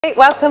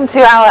Welcome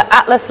to our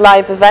Atlas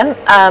Live event.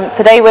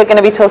 Today we're going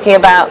to be talking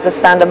about the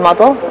Standard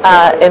Model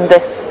in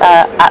this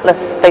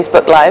Atlas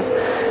Facebook Live.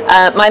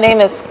 My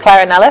name is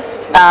Clara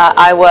Nellist.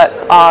 I work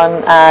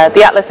on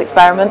the Atlas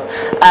experiment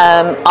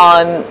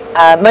on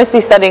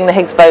mostly studying the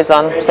Higgs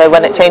boson, so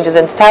when it changes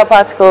into tau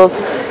particles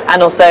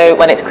and also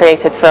when it's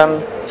created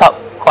from top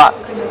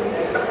quarks.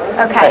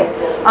 Okay,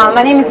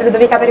 my name is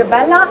Ludovica Aperio.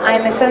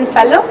 I'm a CERN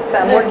fellow, so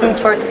I'm working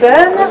for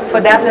CERN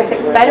for the Atlas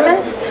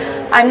experiment.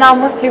 I'm now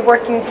mostly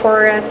working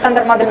for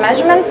standard model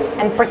measurements,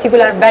 and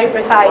particular very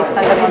precise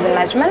standard model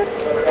measurements,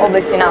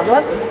 always in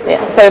Atlas.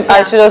 Yeah. So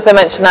I should also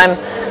mention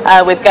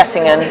I'm with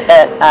Göttingen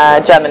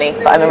at Germany,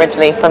 but I'm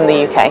originally from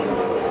the UK.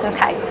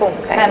 Okay, cool.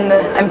 Okay. And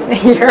I'm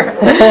here.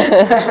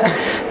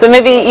 So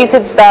maybe you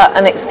could start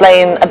and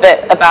explain a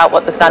bit about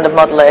what the Standard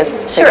Model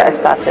is to get us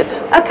started.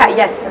 Okay,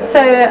 yes.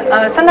 So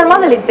Standard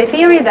Model is the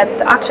theory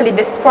that actually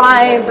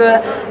describe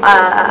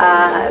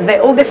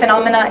all the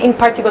phenomena in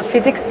particle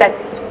physics that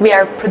we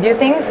are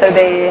producing, so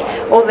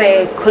all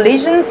the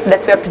collisions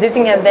that we are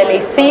producing at the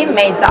LHC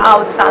made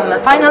out some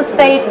final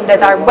states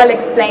that are well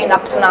explained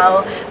up to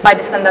now by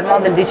the Standard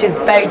Model, which is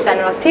very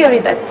general theory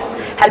that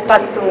help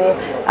us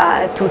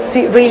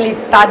to really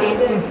study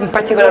in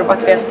particular what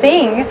we are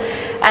seeing.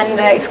 And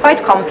it's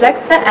quite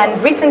complex, and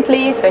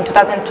recently, so in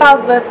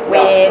 2012,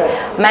 we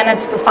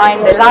managed to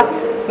find the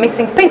last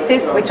missing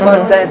pieces, which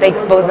was the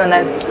Higgs boson,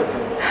 as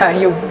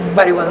you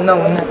very well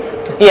known.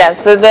 Yeah,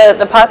 so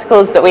the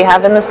particles that we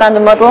have in the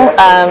Standard Model,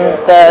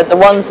 the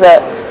ones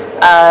that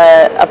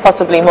are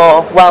possibly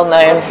more well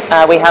known,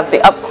 we have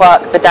the up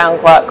quark, the down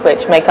quark,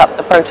 which make up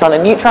the proton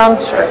and neutron,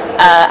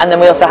 and then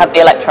we also have the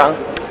electron.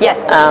 Yes,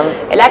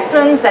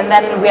 electrons, and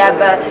then we have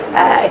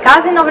a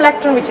cousin of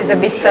electron, which is a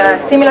bit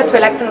similar to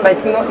electron, but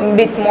a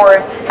bit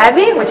more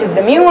heavy, which is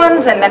the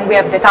muons, and then we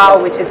have the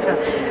tau, which is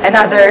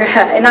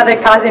another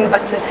cousin,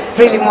 but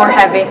really more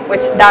heavy,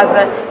 which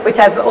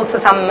have also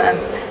some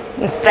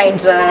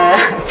strange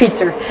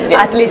feature,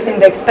 at least in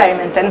the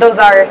experiment, and those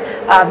are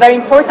very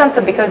important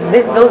because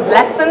those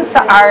leptons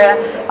are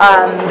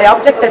the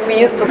object that we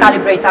use to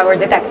calibrate our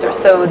detector,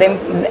 so they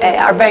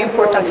are very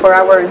important for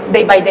our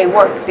day-by-day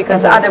work,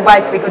 because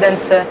otherwise we couldn't,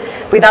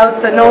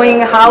 without knowing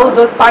how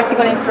those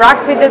particles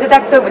interact with the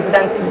detector, we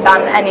couldn't have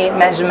done any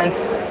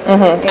measurements.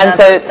 And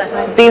so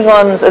these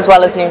ones, as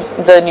well as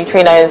the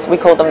neutrinos, we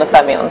call them the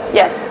fermions.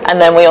 Yes.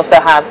 And then we also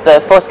have the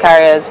force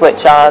carriers,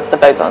 which are the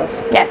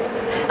bosons. Yes.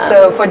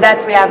 So for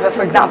that we have,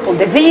 for example,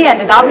 the Z and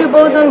the W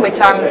boson,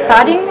 which I'm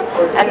studying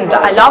and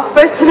I love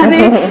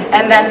personally.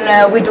 And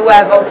then we do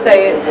have also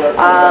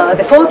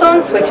the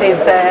photons, which is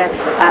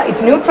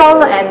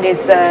neutral and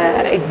is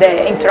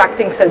the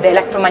interacting, so the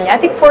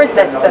electromagnetic force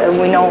that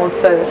we know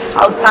also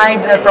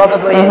outside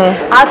probably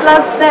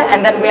Atlas.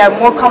 And then we have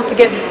more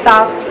complicated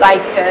stuff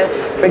like,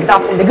 for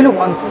example, the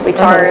gluons,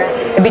 which are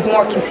a bit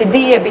more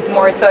QCD, a bit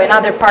more so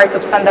another part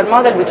of Standard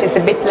Model, which is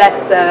a bit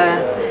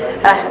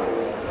less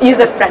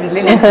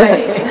user-friendly, let's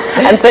say.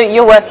 And so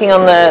you're working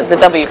on the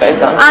W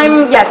boson?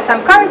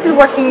 I'm currently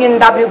working in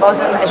W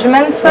boson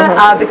measurements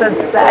because,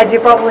 as you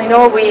probably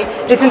know, we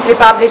recently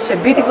published a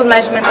beautiful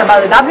measurement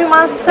about the W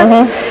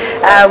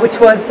mass, which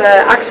was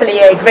actually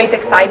a great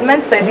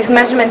excitement. So this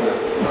measurement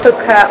took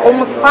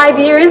almost 5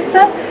 years,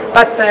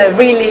 but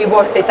really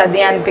worth it at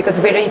the end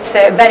because we reached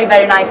a very,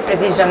 very nice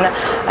precision.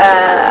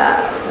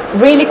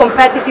 Really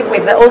competitive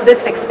with all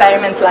this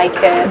experiment like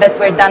that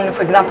were done,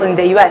 for example, in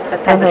the US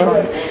at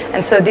Tevatron.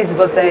 And so this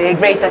was a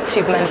great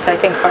achievement, I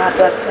think, for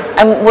Atlas.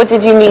 And what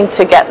did you need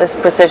to get this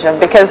precision?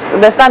 Because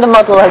the Standard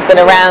Model has been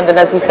around, and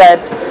as you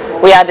said,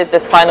 we added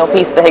this final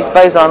piece, the Higgs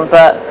boson,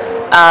 but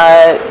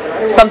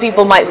some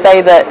people might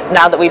say that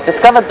now that we've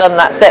discovered them,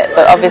 that's it,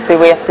 but obviously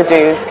we have to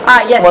do more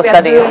studies. Yes, we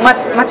have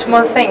to do much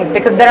more things,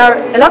 because there are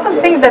a lot of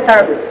things that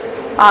are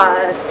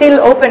still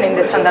open in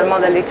the Standard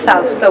Model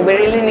itself, so we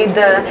really need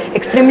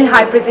extremely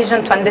high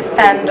precision to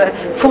understand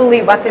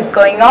fully what is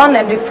going on,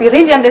 and if we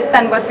really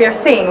understand what we are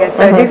seeing.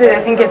 So this is, I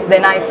think, is the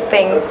nice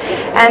thing.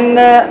 And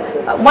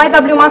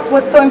YWMs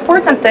was so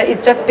important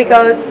is just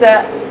because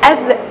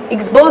as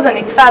Higgs boson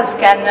itself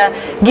can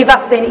give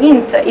us an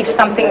hint if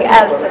something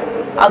else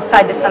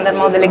outside the Standard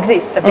Model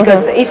exists,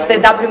 because if the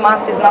W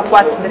mass is not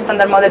what the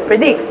Standard Model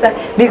predicts,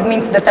 this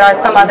means that there are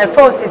some other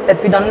forces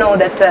that we don't know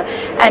that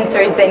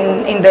enters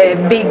in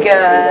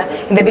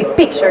the big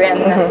picture, and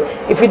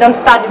if we don't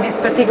study these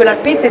particular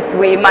pieces,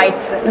 we might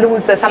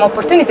lose some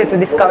opportunity to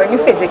discover new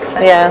physics.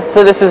 Yeah,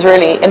 so this is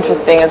really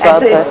interesting as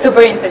well. It's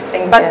super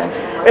interesting, but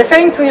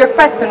referring to your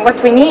question,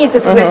 what we need to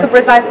do a super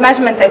precise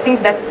measurement, I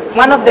think that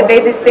one of the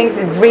basic things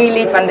is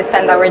really to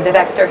understand our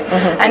detector.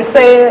 And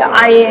so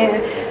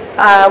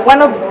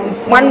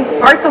one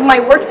part of my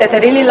work that I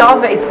really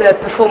love is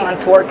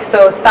performance work.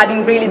 So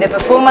studying really the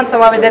performance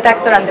of our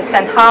detector,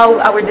 understand how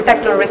our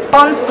detector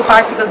responds to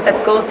particles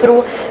that go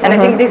through, and I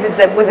think this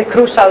was a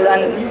crucial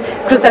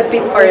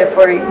piece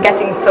for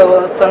getting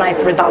so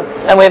nice results.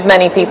 And we have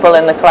many people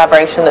in the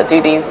collaboration that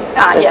do these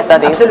yes,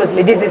 studies.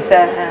 Absolutely. This is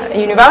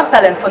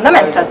universal and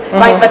fundamental,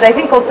 right? But I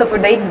think also for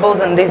the Higgs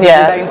boson, this is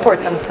very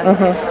important.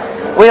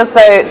 We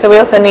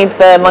also need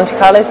the Monte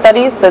Carlo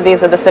studies. So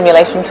these are the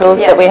simulation tools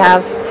that we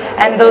have,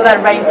 and those are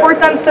very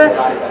important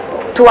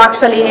to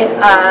actually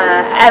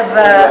have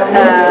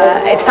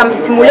some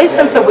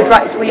simulation. So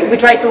we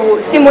try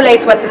to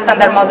simulate what the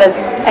standard model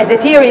as a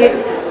theory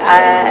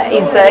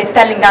is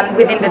telling them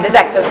within the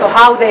detector. So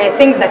how the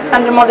things that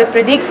standard model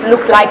predicts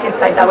look like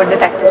inside our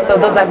detector. So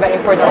those are very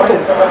important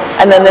tools.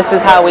 And then this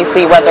is how we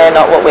see whether or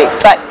not what we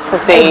expect to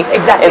see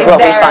is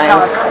what we find.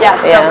 Yes.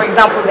 So for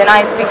example, the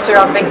nice picture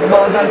of Higgs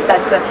bosons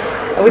that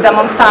with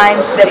among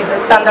times there is a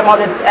standard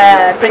model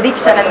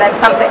prediction, and then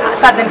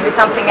suddenly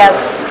something else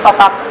pop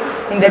up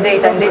in the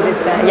data, and this is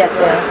yes.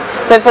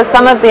 So for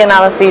some of the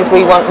analyses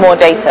we want more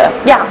data.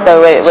 Yeah. So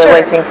we're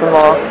waiting for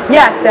more.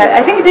 Yes,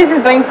 I think this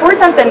is very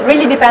important and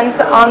really depends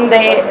on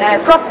the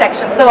cross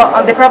section. So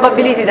on the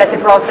probability that the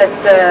process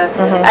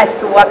has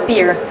to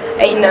appear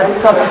in a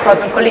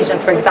proton-proton collision,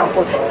 for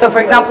example. So for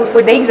example,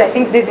 for the Higgs, I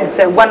think this is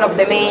one of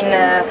the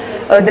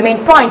main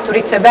point to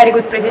reach a very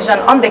good precision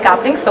on the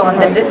coupling. So on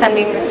the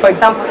understanding, for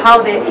example,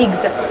 how the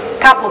Higgs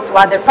couple to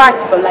other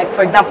particles, like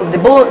for example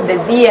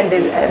the Z and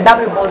the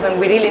W boson,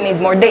 we really need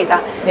more data.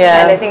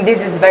 Yeah. And I think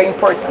this is very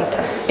important.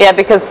 Yeah,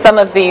 because some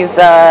of these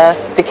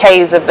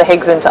decays of the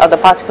Higgs into other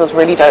particles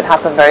really don't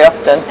happen very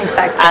often.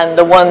 Exactly. And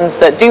the ones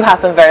that do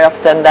happen very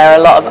often, there are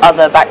a lot of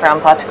other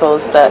background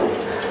particles that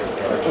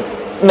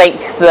make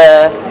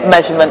the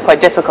measurement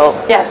quite difficult.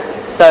 Yes.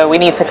 So we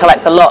need to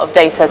collect a lot of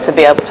data to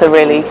be able to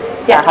really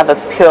have a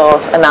pure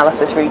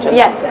analysis region.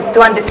 Yes,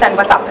 to understand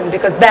what happened,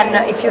 because then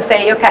if you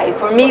say, okay,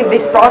 for me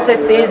this process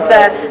is,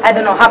 I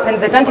don't know, happens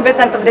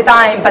 20% of the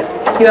time, but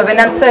you have an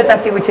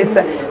uncertainty which is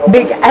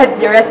big as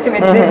your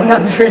estimate is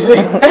not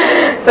really.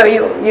 So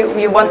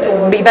you want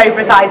to be very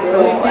precise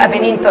to have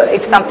an hint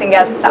if something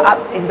else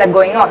is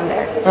going on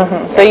there.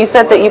 So you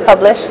said that you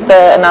published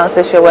the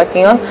analysis you're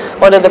working on.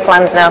 What are the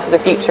plans now for the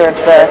future of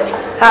the...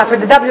 for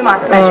the W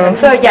mass measurement.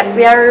 So yes,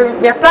 we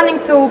are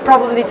planning to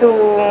probably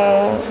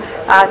to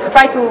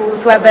try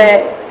to have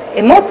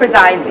a more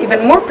precise,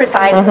 even more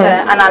precise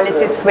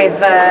analysis with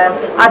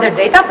other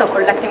data, so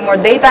collecting more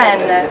data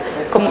and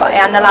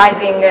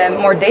analyzing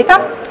more data.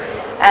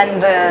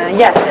 And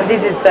yes, and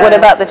this is... what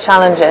about the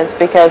challenges?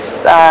 Because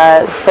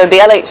so the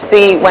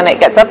LHC, when it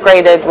gets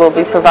upgraded, will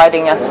be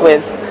providing us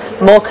with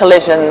more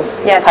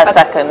collisions per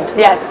second.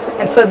 Yes,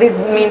 and so this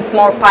means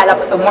more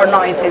pileups, so more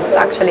noises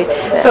actually.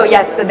 Yeah. So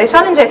yes, the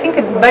challenge, I think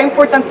very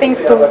important things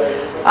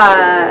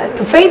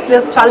to face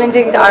those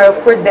challenges are of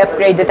course the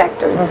upgrade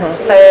detectors.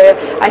 So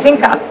I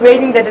think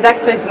upgrading the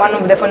detector is one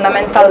of the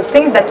fundamental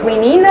things that we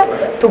need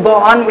to go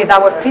on with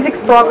our physics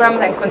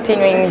program and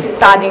continuing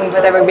studying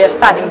whatever we are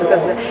studying,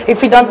 because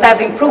if we don't have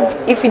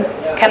if we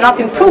cannot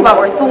improve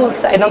our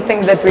tools, I don't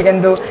think that we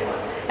can do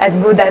as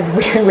good as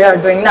we are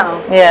doing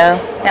now. Yeah.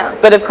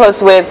 But of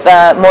course with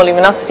more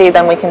luminosity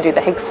then we can do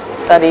the Higgs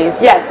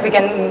studies. Yes, we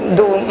can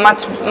do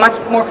much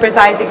more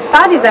precise Higgs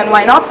studies, and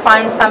why not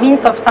find some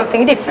hint of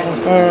something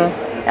different.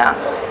 Yeah,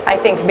 I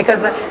think, because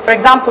for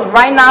example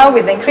right now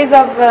with the increase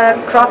of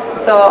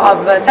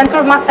center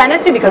of mass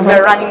energy, because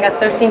we're running at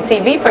 13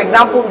 TeV, for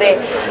example the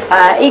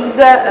Higgs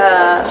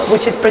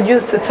which is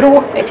produced through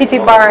a TT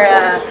bar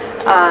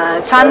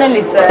channel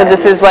is... so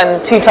this is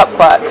when two top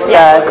quarks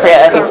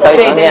create a Higgs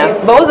boson.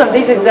 Higgs boson.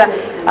 This is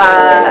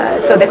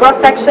so the cross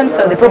section,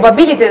 so the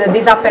probability that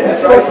this happens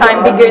is 4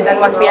 times bigger than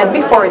what we had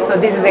before. So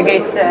this is a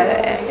great,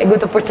 a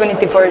good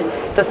opportunity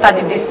to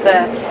study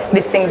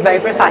these things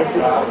very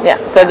precisely. Yeah.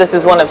 So this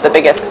is one of the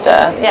biggest.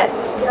 Yes.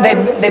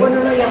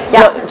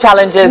 Not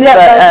challenges, but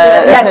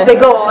yes, the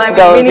goal. I mean,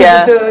 goals, we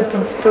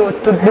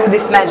need to do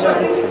these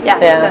measurements.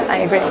 Yes, I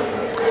agree.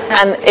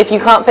 And if you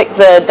can't pick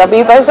the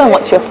W boson,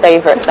 what's your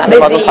favorite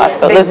standard model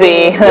particle? The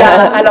Z.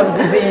 Yeah, I love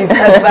the Z's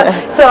as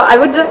well. So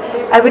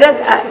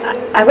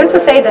I want to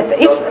say that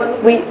if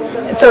we,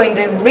 so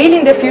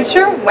in the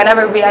future,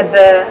 whenever we had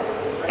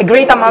a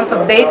great amount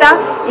of data,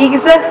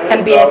 Higgs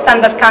can be a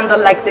standard candle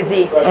like the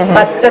Z,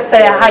 but just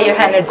a higher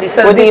energy.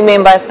 So what do you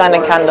mean by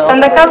standard candle?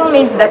 Standard candle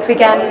means that we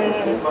can,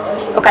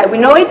 we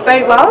know it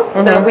very well,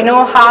 so we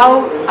know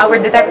how our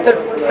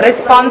detector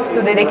responds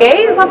to the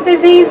decays of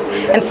disease,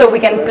 and so we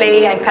can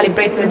play and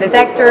calibrate the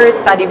detector,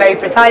 study very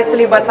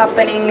precisely what's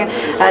happening,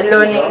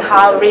 learning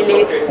how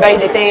really very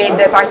detailed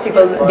the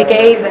particle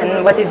decays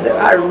and what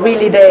are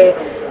really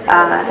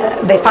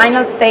the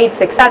final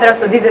states, etc.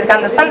 So this is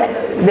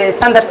the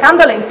standard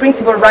candle. In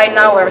principle, right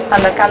now our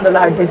standard candle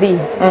are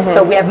disease.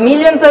 So we have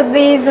millions of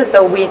these.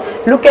 So we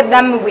look at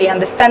them, we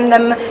understand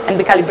them, and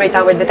we calibrate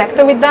our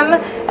detector with them.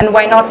 And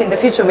why not in the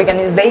future we can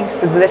use the Higgs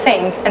to do the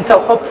same? And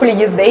so hopefully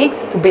use the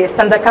Higgs to be a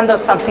standard candle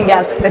of something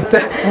else that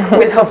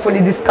we'll hopefully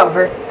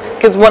discover.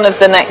 Because one of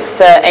the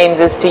next aims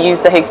is to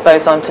use the Higgs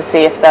boson to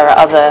see if there are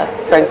other,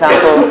 for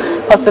example,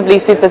 possibly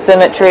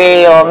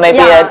supersymmetry or maybe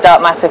a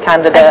dark matter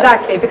candidate.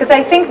 Exactly, because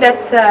I think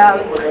that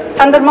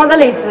standard model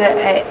is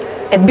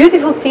a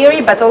beautiful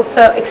theory, but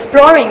also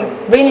exploring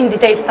really in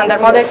detail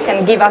standard model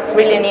can give us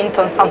really an hint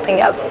on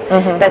something else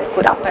that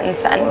could happen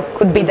and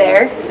could be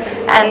there.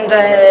 And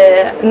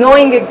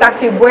knowing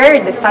exactly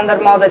where the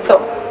standard model,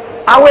 so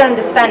our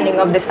understanding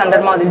of the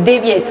standard model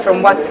deviates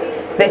from what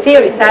the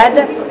theory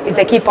said is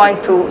the key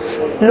point to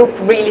look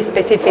really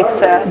specific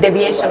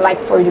deviation, like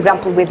for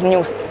example with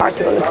new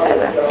particle,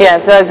 etc. Yeah,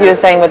 so as you were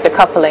saying with the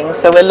coupling,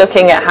 so we're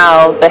looking at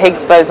how the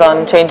Higgs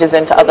boson changes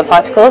into other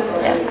particles,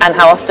 yes, and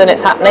how often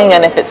it's happening,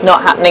 and if it's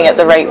not happening at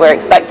the rate we're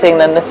expecting,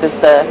 then this is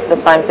the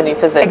sign for new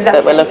physics,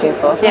 exactly, that we're looking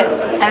for. Yes,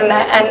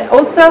 and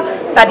also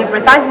study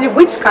precisely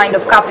which kind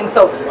of coupling,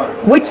 so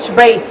which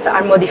rates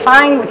are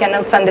modifying. We can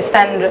also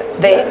understand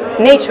the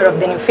nature of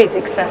the new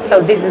physics.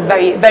 So this is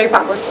very, very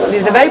powerful.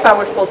 This is a very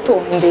powerful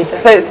tool indeed.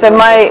 So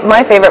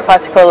my favorite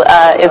particle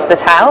is the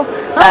tau.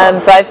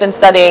 So I've been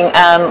studying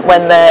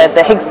when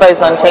the Higgs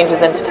boson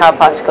changes into tau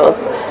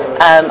particles,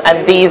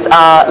 and these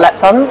are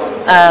leptons.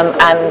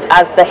 And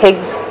as the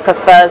Higgs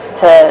prefers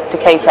to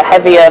decay to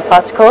heavier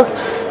particles,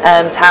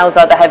 taus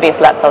are the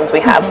heaviest leptons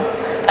we have.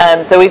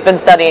 So we've been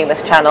studying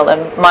this channel,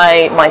 and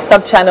my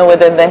sub-channel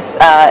within this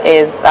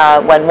is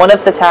when one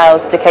of the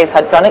taus decays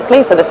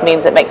hadronically, so this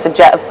means it makes a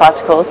jet of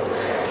particles,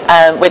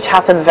 which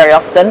happens very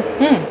often,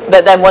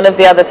 but then one of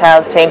the other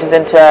taus changes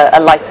into a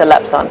lighter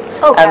lepton.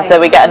 Okay. So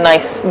we get a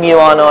nice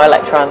muon or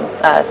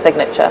electron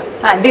signature.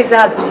 And this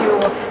helps you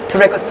to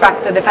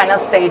reconstruct the final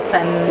states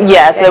and...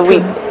 Yeah, so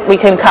we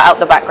can cut out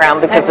the background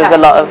because there's a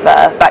lot of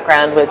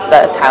background with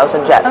taus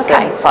and jets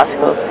and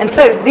particles. And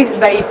so this is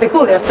very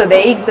peculiar, so the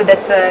Higgs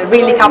that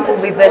really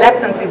coupled with the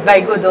leptons is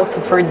very good also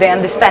for the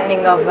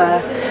understanding of the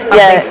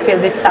Higgs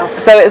field itself.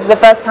 So it's the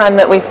first time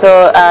that we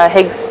saw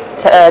Higgs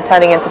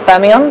turning into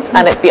fermions,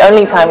 and it's the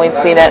only time we've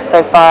seen it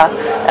so far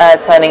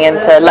turning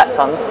into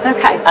leptons.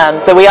 Okay.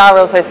 So we are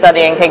also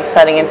studying Higgs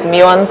turning into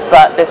muons,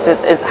 but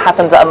this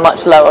happens at a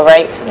much lower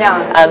rate.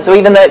 Yeah. So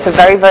even though it's a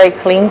very, very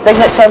clean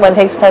signature when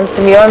Higgs turns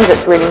to muons,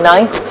 it's really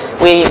nice,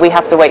 we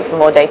have to wait for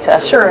more data.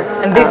 Sure,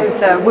 and this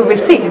is, we will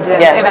see it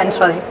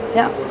eventually.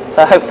 Yeah.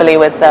 So hopefully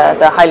with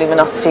the high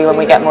luminosity, when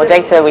we get more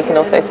data, we can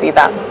also see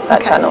that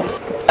channel.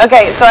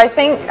 Okay, so I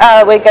think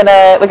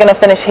we're gonna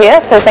finish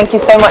here. So thank you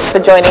so much for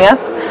joining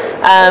us.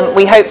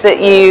 We hope that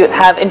you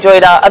have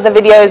enjoyed our other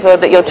videos, or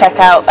that you'll check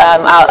out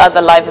our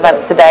other live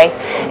events today.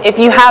 If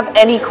you have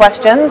any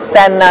questions,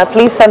 then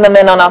please send them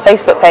in on our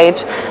Facebook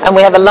page, and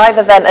we have a live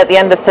event at the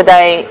end of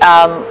today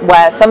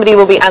where somebody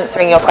will be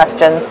answering your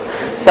questions.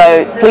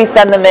 So please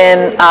send them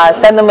in,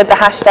 send them with the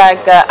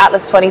hashtag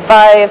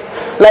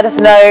Atlas25. Let us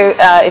know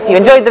if you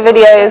enjoyed the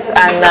videos,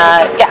 and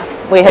yeah,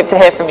 we hope to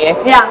hear from you.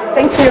 Yeah,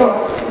 thank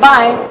you.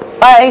 Bye.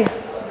 Bye.